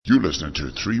You listen to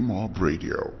 3 Mob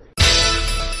Radio.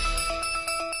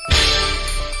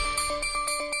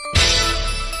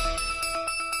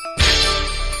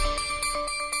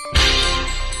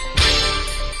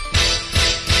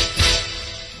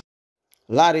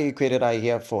 Larry Kwererai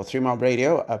here for 3 Mob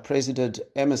Radio. President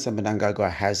Emmerson Mnangagwa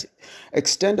has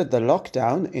extended the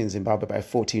lockdown in Zimbabwe by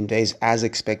 14 days as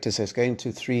expected. So it's going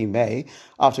to 3 May,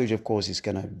 after which, of course, he's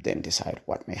going to then decide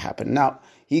what may happen. Now,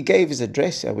 he gave his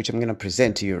address, which I'm going to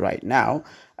present to you right now,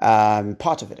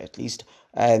 part of it at least,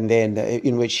 and then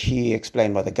in which he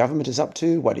explained what the government is up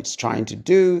to, what it's trying to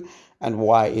do, and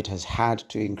why it has had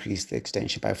to increase the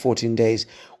extension by 14 days,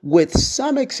 with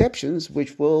some exceptions,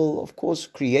 which will, of course,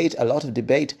 create a lot of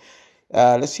debate.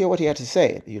 Let's hear what he had to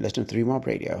say. You listen to 3 Mob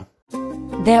Radio.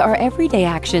 There are everyday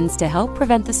actions to help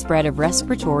prevent the spread of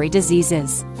respiratory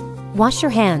diseases. Wash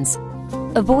your hands.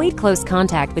 Avoid close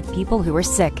contact with people who are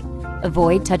sick.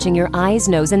 Avoid touching your eyes,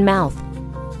 nose, and mouth.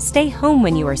 Stay home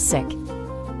when you are sick.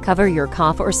 Cover your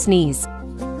cough or sneeze.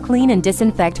 Clean and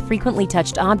disinfect frequently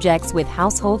touched objects with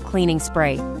household cleaning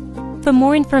spray. For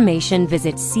more information,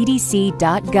 visit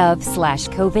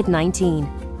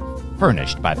cdc.gov/COVID-19.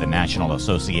 Furnished by the National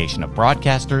Association of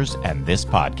Broadcasters and this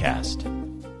podcast.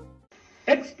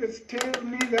 Experts tell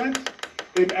me that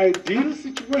an ideal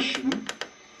situation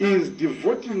is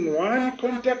devoting one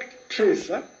contact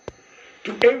tracer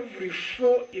to every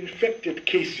 4 infected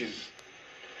cases.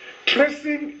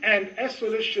 Tracing and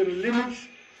isolation limits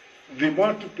the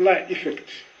multiplier effect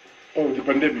of the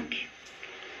pandemic.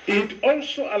 It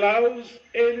also allows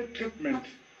early treatment,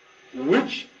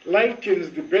 which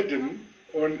lightens the burden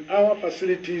on our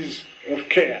facilities of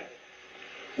care.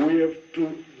 We have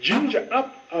to ginger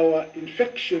up our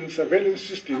infection surveillance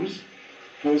systems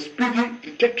for speedy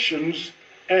detections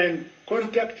and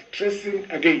contact tracing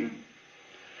again.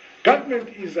 Government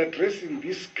is addressing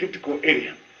this critical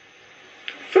area.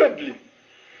 Thirdly,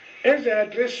 as I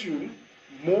address you,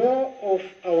 more of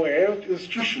our health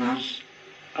institutions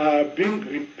are being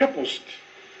repurposed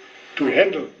to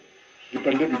handle the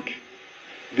pandemic.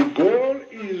 The goal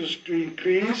is to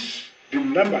increase the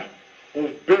number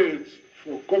of beds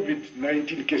for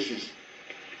COVID-19 cases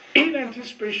in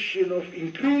anticipation of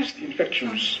increased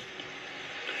infections.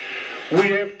 We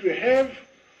have to have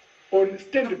on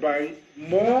standby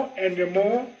more and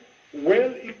more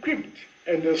well-equipped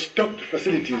and stocked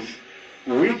facilities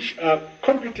which are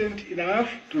competent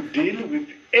enough to deal with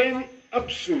any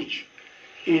upsurge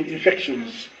in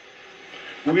infections.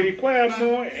 We require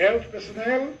more health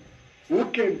personnel who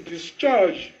can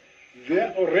discharge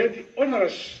their already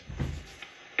onerous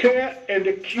care and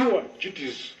cure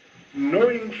duties,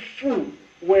 knowing full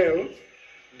well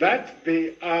that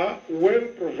they are well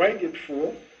provided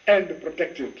for and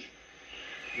protected.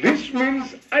 This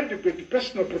means adequate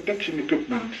personal protection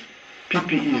equipment,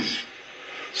 PPEs,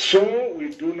 so we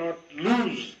do not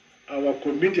lose our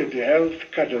committed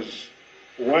health cadres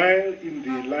while in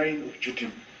the line of duty.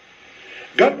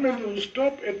 Government will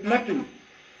stop at nothing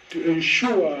to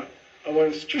ensure our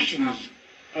institutions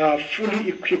are fully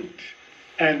equipped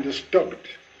and stocked,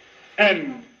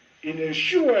 and in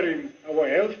ensuring our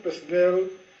health personnel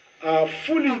are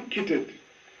fully kitted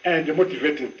and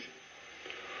motivated.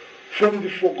 From the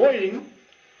foregoing,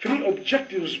 3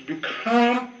 objectives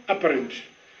become apparent.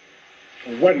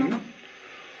 1,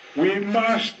 we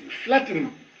must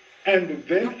flatten and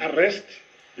then arrest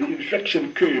the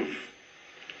infection curve.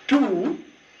 2,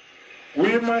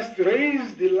 we must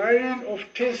raise the line of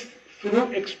tests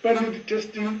through expanded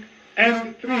testing.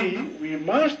 And 3, we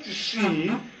must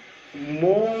see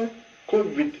more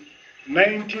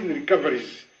COVID-19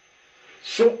 recoveries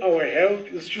so our health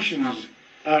institutions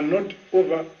are not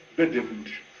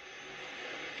overburdened.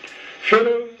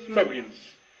 Fellow Zimbabweans,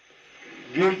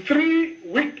 the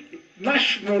 3-week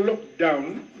national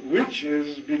lockdown, which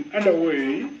has been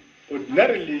underway,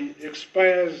 ordinarily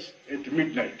expires at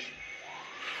midnight.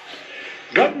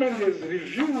 Government has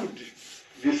reviewed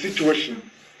the situation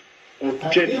of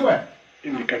terror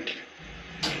in the country,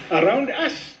 around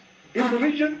us, in the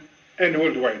region, and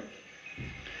worldwide.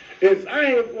 As I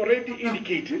have already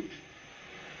indicated,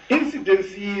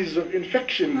 incidences of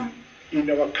infection in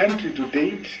our country to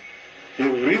date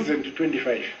have risen to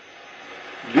 25.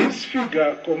 This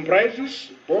figure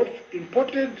comprises both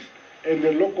imported and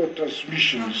local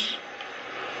transmissions,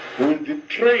 with the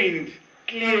trend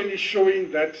clearly showing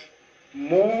that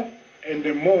more and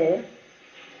more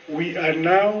we are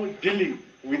now dealing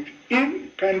with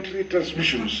in-country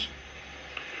transmissions.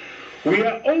 We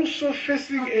are also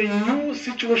facing a new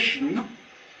situation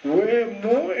where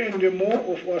more and more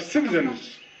of our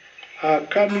citizens are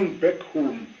coming back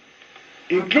home,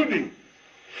 including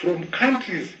from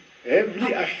countries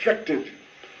heavily affected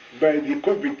by the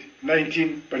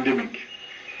COVID-19 pandemic.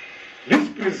 This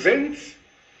presents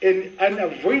an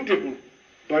unavoidable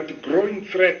but growing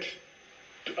threat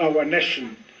to our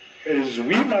nation, as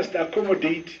we must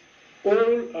accommodate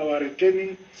all our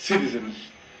returning citizens.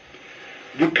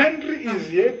 The country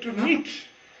is yet to meet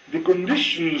the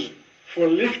conditions for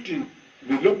lifting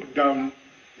the lockdown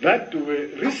that were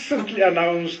recently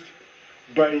announced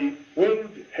by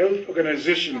World Health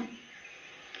Organization.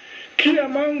 Key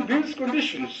among these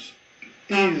conditions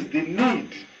is the need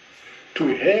to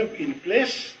have in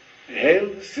place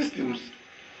health systems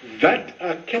that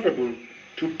are capable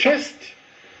to test,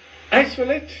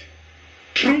 isolate,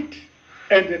 treat,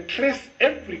 and trace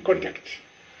every contact.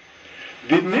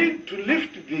 The need to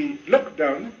lift the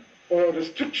lockdown or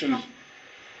restrictions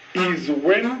is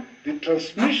when the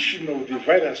transmission of the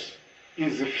virus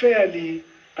is fairly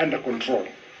under control.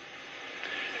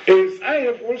 As I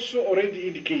have also already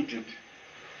indicated,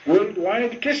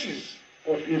 worldwide cases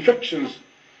of infections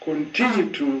continue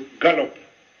to gallop,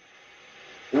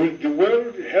 with the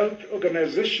World Health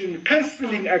Organization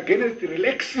cancelling against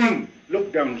relaxing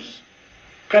lockdowns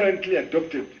currently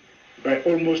adopted by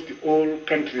almost all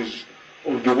countries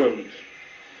of the world.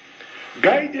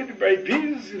 Guided by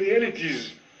these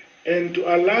realities and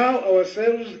to allow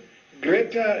ourselves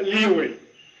greater leeway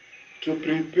to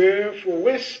prepare for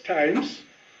worse times,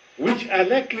 which are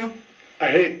likely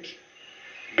ahead,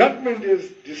 government has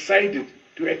decided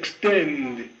to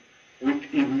extend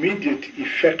with immediate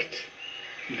effect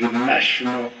the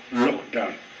national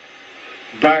lockdown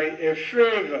by a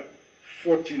further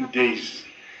 14 days.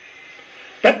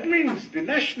 That means the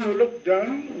national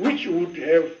lockdown, which would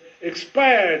have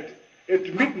expired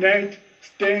at midnight,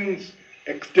 stands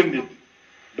extended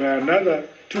by another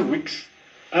 2 weeks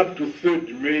up to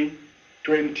 3rd May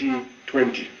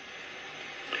 2020.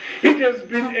 It has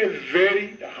been a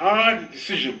very hard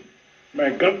decision my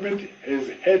government has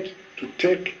had to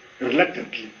take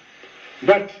reluctantly,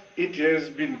 but it has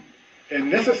been a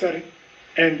necessary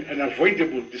and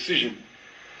unavoidable decision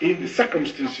in the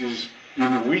circumstances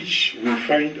in which we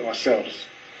find ourselves.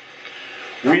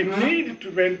 We need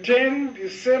to maintain the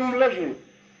same level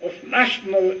of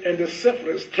national and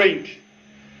self-restraint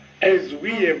as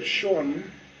we have shown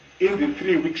in the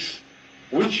 3 weeks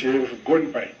which have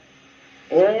gone by,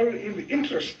 all in the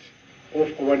interest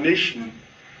of our nation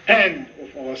and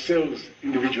of ourselves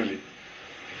individually.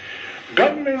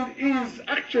 Government is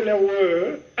acutely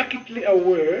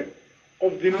aware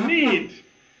of the need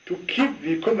to keep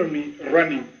the economy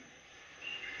running,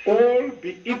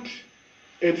 albeit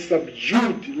at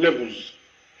subdued levels.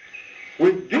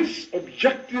 With this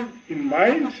objective in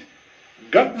mind,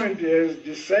 government has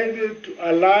decided to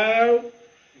allow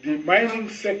the mining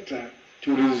sector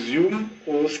to resume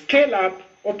or scale up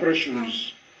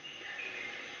operations,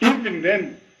 even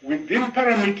then within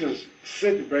parameters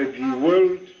set by the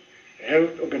World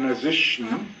Health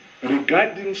Organization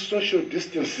regarding social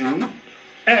distancing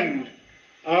and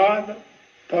other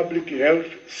public health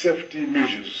safety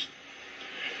measures.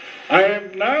 I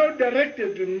have now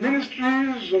directed the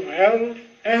Ministries of Health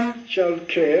and Child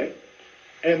Care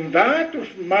and that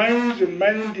of Mines and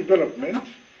Mining Development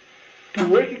to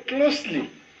work closely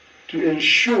to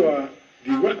ensure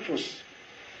the workforce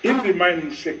in the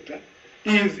mining sector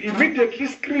is immediately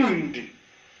screened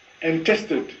and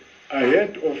tested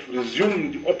ahead of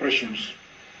resuming operations.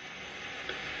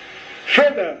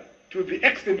 Further, to the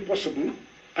extent possible,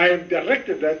 I have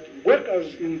directed that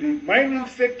workers in the mining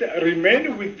sector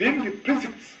remain within the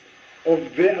principles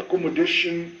of their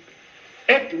accommodation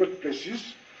at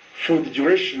workplaces for the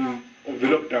duration of the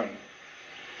lockdown.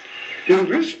 In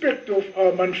respect of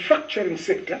our manufacturing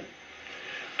sector,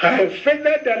 I have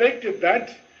further directed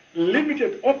that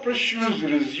limited operations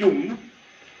resume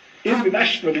in the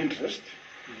national interest,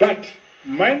 but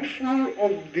mindful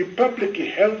of the public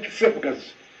health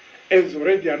safeguards as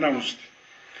already announced.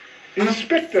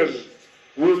 Inspectors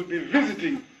will be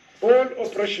visiting all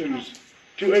operations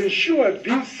to ensure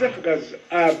these safeguards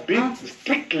are being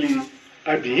strictly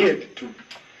adhered to.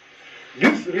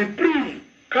 This reprieve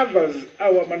covers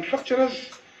our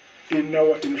manufacturers in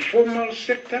our informal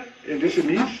sector and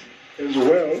SMEs as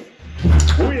well,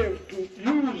 who have to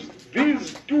use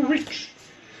these 2 weeks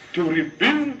to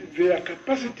rebuild their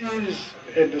capacities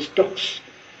and stocks.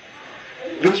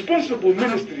 The responsible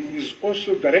ministry is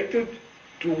also directed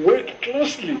to work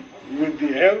closely with the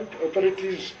health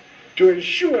authorities to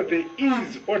ensure there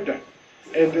is order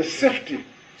and the safety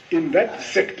in that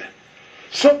sector,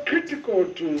 so critical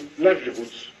to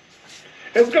livelihoods.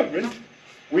 As government,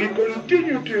 we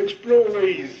continue to explore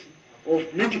ways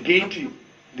of mitigating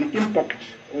the impact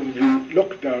of the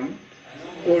lockdown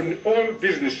on all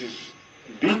businesses,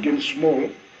 big and small,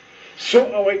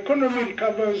 so our economy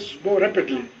recovers more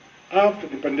rapidly after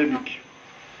the pandemic.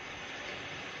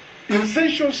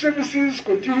 Essential services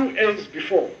continue as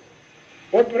before,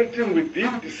 operating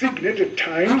within designated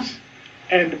times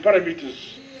and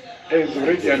parameters as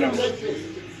already announced.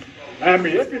 I am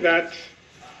happy that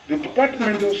the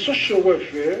Department of Social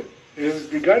Welfare has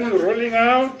begun rolling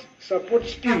out support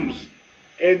schemes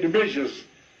and measures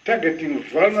targeting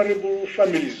vulnerable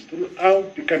families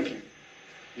throughout the country.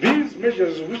 These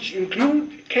measures, which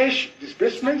include cash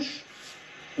disbursements,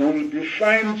 will be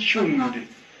fine-tuned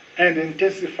and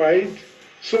intensified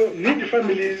so needy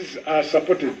families are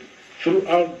supported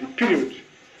throughout the period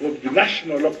of the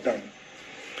national lockdown.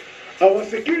 Our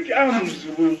security arms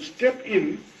will step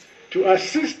in to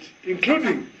assist,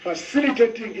 including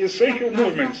facilitating essential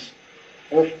movements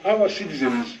of our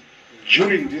citizens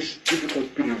during this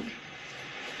difficult period.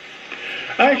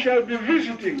 I shall be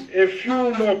visiting a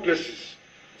few more places,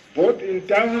 both in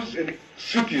towns and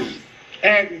cities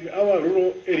and in our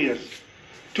rural areas,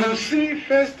 to see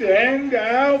firsthand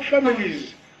how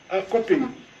families are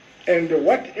coping and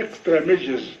what extra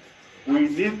measures we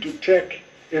need to take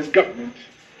as government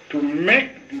to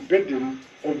make the burden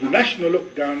of the national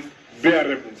lockdown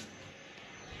bearable.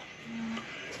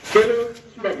 Fellow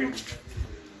Zimbabweans,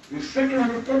 the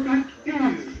Second Republic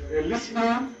is a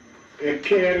listening, a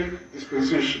caring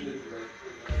dispensation.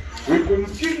 We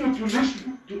continue to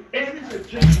listen to any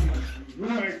suggestions we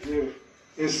might have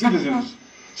as citizens,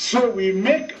 so we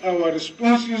make our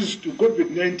responses to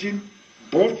COVID-19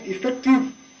 both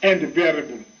effective and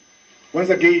bearable. Once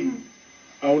again,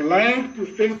 I would like to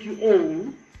thank you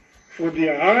all for the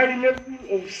high level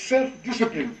of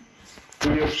self-discipline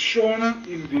we have shown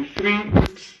in the 3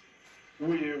 weeks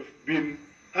we have been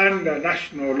under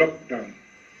national lockdown.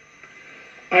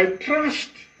 I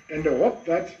trust and hope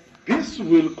that this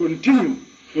will continue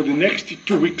for the next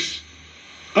 2 weeks,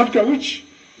 after which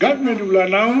government will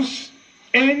announce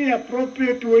any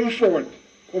appropriate way forward,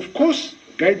 of course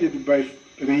guided by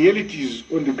realities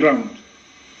on the ground.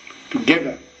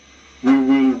 Together, we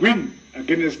will win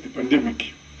against the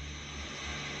pandemic.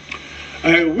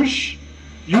 I wish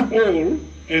you all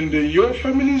and your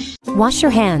families. Wash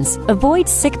your hands, avoid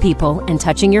sick people, and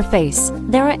touching your face.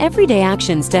 There are everyday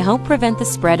actions to help prevent the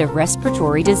spread of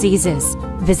respiratory diseases.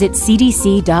 Visit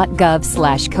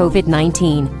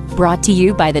cdc.gov/COVID-19. Brought to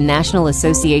you by the National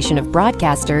Association of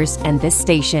Broadcasters and this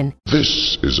station.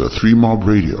 This is a 3Mob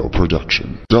Radio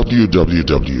production.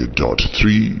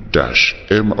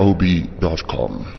 www.3-mob.com